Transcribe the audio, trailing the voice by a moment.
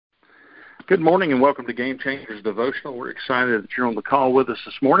Good morning and welcome to Game Changers Devotional. We're excited that you're on the call with us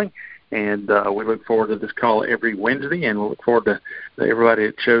this morning, and we look forward to this call every Wednesday, and we look forward to everybody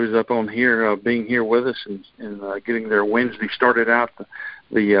that shows up on here being here with us and getting their Wednesday started out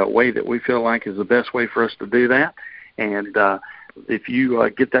the way that we feel like is the best way for us to do that. And if you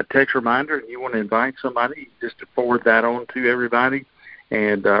get that text reminder and you want to invite somebody, just to forward that on to everybody,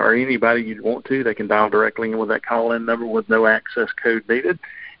 and or anybody you'd want to, they can dial directly in with that call-in number with no access code needed.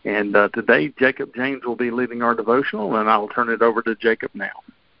 And today, Jacob James will be leading our devotional, and I'll turn it over to Jacob now.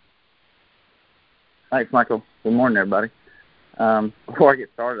 Thanks, Michael. Good morning, everybody. Before I get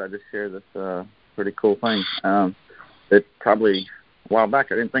started, I just share this pretty cool thing. That probably a while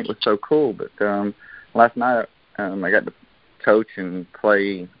back I didn't think was so cool, but last night I got to coach and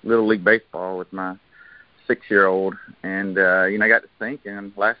play Little League Baseball with my 6-year-old, and I got to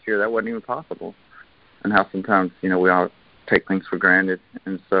thinking last year that wasn't even possible, and how sometimes we all take things for granted.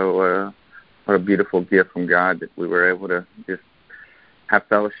 And so what a beautiful gift from God that we were able to just have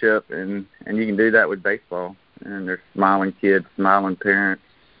fellowship, and you can do that with baseball. And there's smiling kids, smiling parents.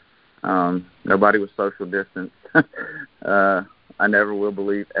 Nobody was social distance. I never will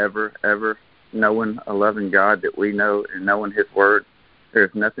believe ever knowing a loving God that we know and knowing His Word.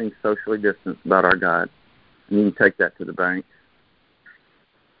 There's nothing socially distanced about our God. And you can take that to the bank.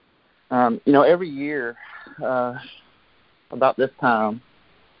 Every year, about this time,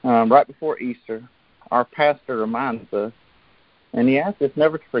 right before Easter, our pastor reminds us, and he asks us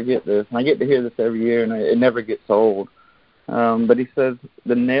never to forget this, and I get to hear this every year, and it never gets old, but he says,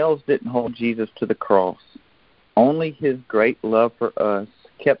 the nails didn't hold Jesus to the cross. Only His great love for us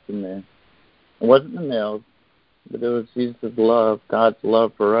kept Him there. It wasn't the nails, but it was Jesus' love, God's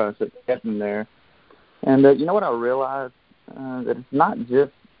love for us that kept Him there. And you know what I realized? That it's not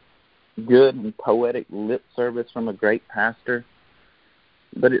just good and poetic lip service from a great pastor,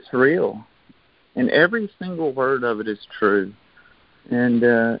 but it's real, and every single word of it is true. And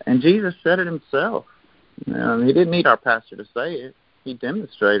Jesus said it Himself. He didn't need our pastor to say it; He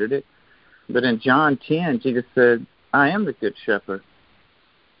demonstrated it. But in John 10, Jesus said, "I am the good shepherd,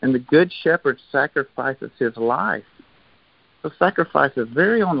 and the good shepherd sacrifices his life. He'll sacrifice his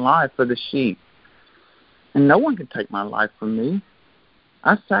very own life for the sheep. And no one can take my life from me.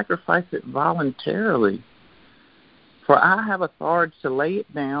 I sacrifice it voluntarily, for I have authority to lay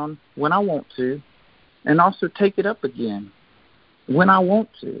it down when I want to, and also take it up again when I want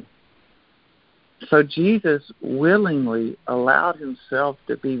to." So Jesus willingly allowed Himself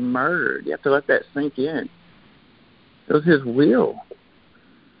to be murdered. You have to let that sink in. It was His will,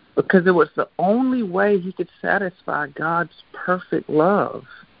 because it was the only way He could satisfy God's perfect love.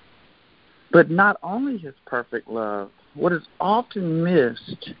 But not only His perfect love, what is often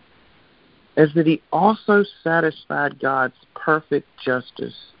missed is that He also satisfied God's perfect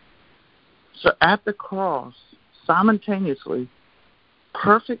justice. So at the cross, simultaneously,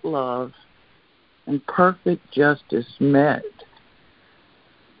 perfect love and perfect justice met.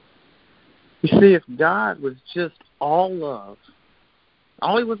 You see, if God was just all love,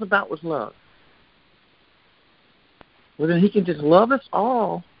 all He was about was love, well, then He can just love us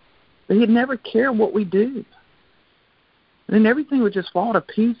all, but He'd never care what we do. And then everything would just fall to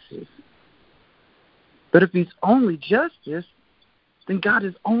pieces. But if He's only justice, then God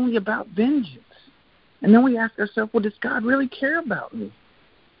is only about vengeance. And then we ask ourselves, well, does God really care about me?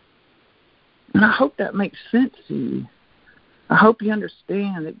 And I hope that makes sense to you. I hope you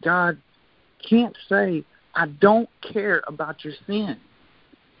understand that God can't say, I don't care about your sin.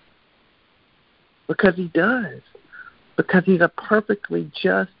 Because He does. Because He's a perfectly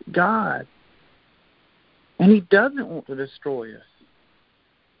just God. And He doesn't want to destroy us,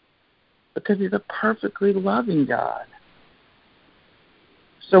 because He's a perfectly loving God.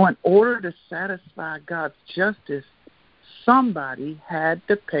 So in order to satisfy God's justice, somebody had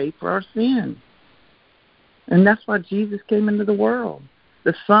to pay for our sin. And that's why Jesus came into the world,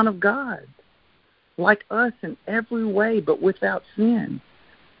 the Son of God, like us in every way, but without sin.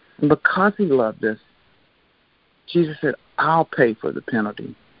 And because He loved us, Jesus said, I'll pay for the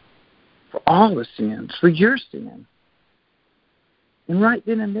penalty for all the sins, for your sin. And right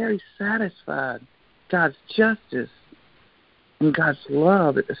then and there, He satisfied God's justice and God's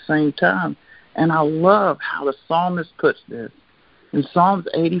love at the same time. And I love how the psalmist puts this. In Psalms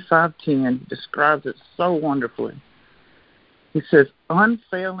 85:10, he describes it so wonderfully. He says,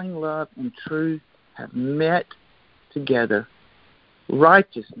 unfailing love and truth have met together.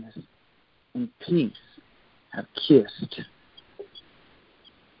 Righteousness and peace have kissed.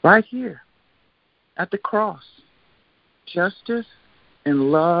 Right here at the cross, justice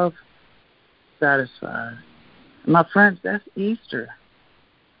and love satisfied. And my friends, that's Easter.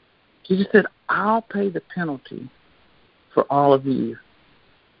 Jesus said, I'll pay the penalty for all of you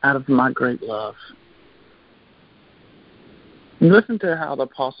out of my great love. And listen to how the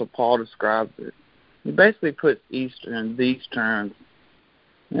Apostle Paul describes it. He basically puts Easter in these terms.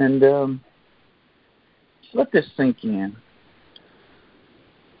 And let this sink in.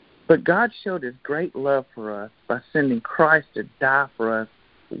 But God showed his great love for us by sending Christ to die for us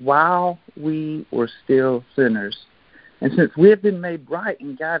while we were still sinners. And since we have been made right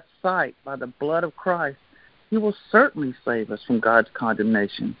in God's sight by the blood of Christ, he will certainly save us from God's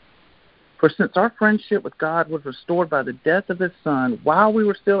condemnation. For since our friendship with God was restored by the death of his Son while we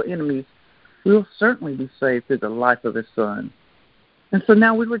were still enemies, we will certainly be saved through the life of his Son. And so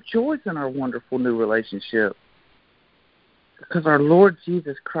now we rejoice in our wonderful new relationship because our Lord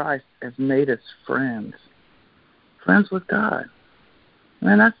Jesus Christ has made us friends with God.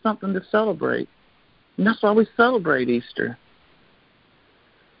 Man, that's something to celebrate. And that's why we celebrate Easter.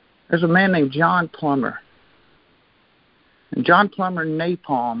 There's a man named John Plummer. And John Plummer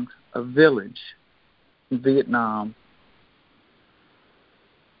napalmed a village in Vietnam.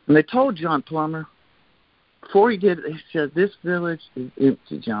 And they told John Plummer, before he did it, they said, this village is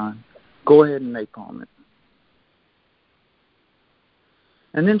empty, John. Go ahead and napalm it.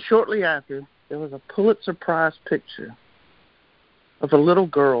 And then shortly after, there was a Pulitzer Prize picture of a little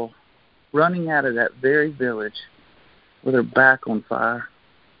girl running out of that very village with her back on fire.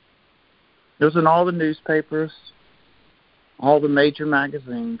 It was in all the newspapers, all the major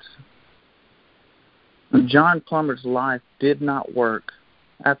magazines. And John Plummer's life did not work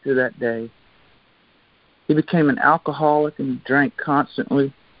after that day. He became an alcoholic and he drank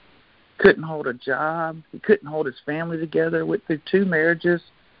constantly. Couldn't hold a job. He couldn't hold his family together. Went through 2 marriages,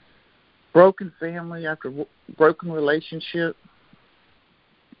 broken family after broken relationship.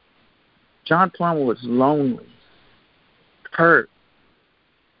 John Plummer was lonely, hurt,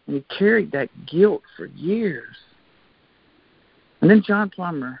 and he carried that guilt for years. And then John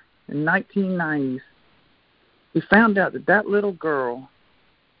Plummer, in 1990s, he found out that that little girl,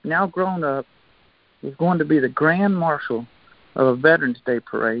 now grown up, was going to be the grand marshal of a Veterans Day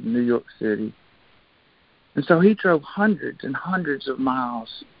parade in New York City. And so he drove hundreds and hundreds of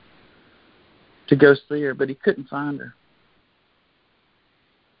miles to go see her, but he couldn't find her.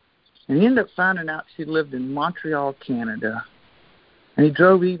 And he ended up finding out she lived in Montreal, Canada. And he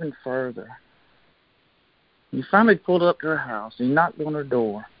drove even further. And he finally pulled up to her house. He knocked on her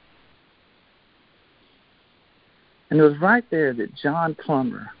door. And it was right there that John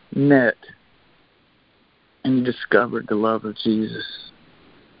Plummer met and he discovered the love of Jesus.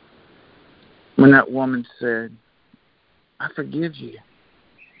 When that woman said, I forgive you.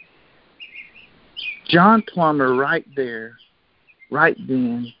 John Plummer right there, right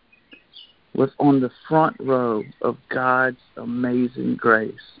then, was on the front row of God's amazing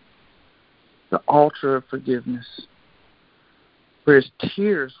grace, the altar of forgiveness, where his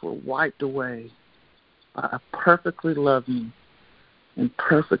tears were wiped away by a perfectly loving and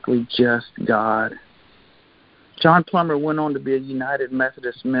perfectly just God. John Plummer went on to be a United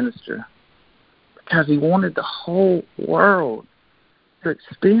Methodist minister because he wanted the whole world to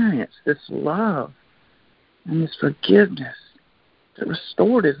experience this love and this forgiveness that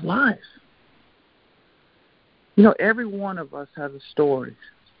restored his life. You know, every one of us has a story.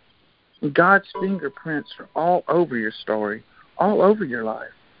 And God's fingerprints are all over your story, all over your life.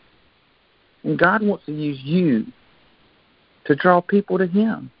 And God wants to use you to draw people to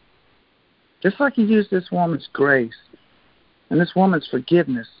him. Just like he used this woman's grace and this woman's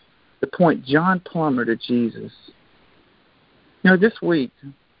forgiveness to point John Plummer to Jesus. You know, this week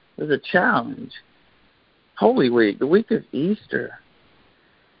is a challenge. Holy Week, the week of Easter.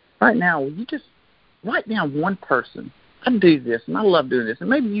 Right now, will you just write down one person? I do this, and I love doing this, and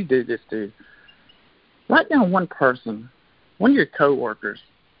maybe you do this too. Write down one person, one of your coworkers,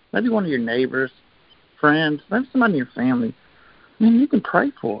 maybe one of your neighbors, friends, maybe somebody in your family. Man, you can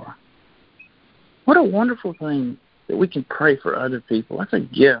pray for. What a wonderful thing that we can pray for other people. That's a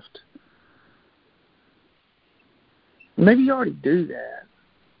gift. Maybe you already do that.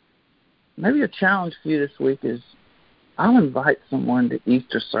 Maybe a challenge for you this week is I'll invite someone to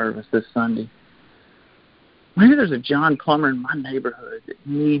Easter service this Sunday. Maybe there's a John Plummer in my neighborhood that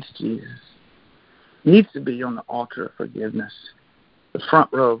needs Jesus, needs to be on the altar of forgiveness, the front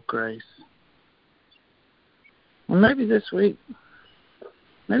row of grace. Well, maybe this week,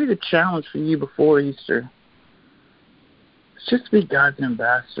 maybe the challenge for you before Easter is just to be God's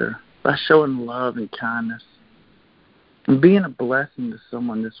ambassador by showing love and kindness and being a blessing to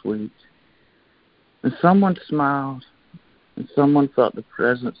someone this week. And someone smiled and someone felt the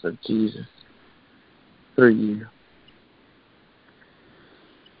presence of Jesus through you.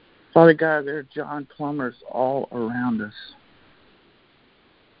 Father God, there are John Plumbers all around us.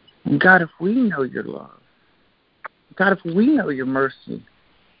 And God, if we know your love, God, if we know your mercy,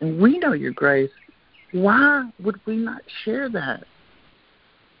 and we know your grace, why would we not share that?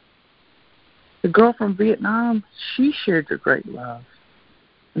 The girl from Vietnam, she shared your great love.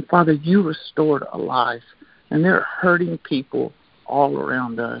 And Father, you restored a life. And there are hurting people all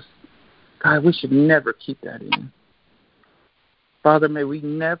around us. God, we should never keep that in. Father, may we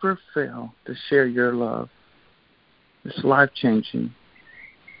never fail to share your love. It's life-changing,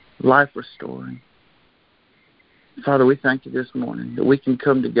 life-restoring. Father, we thank you this morning that we can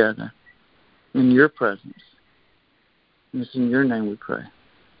come together in your presence. And it's in your name we pray.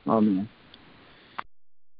 Amen.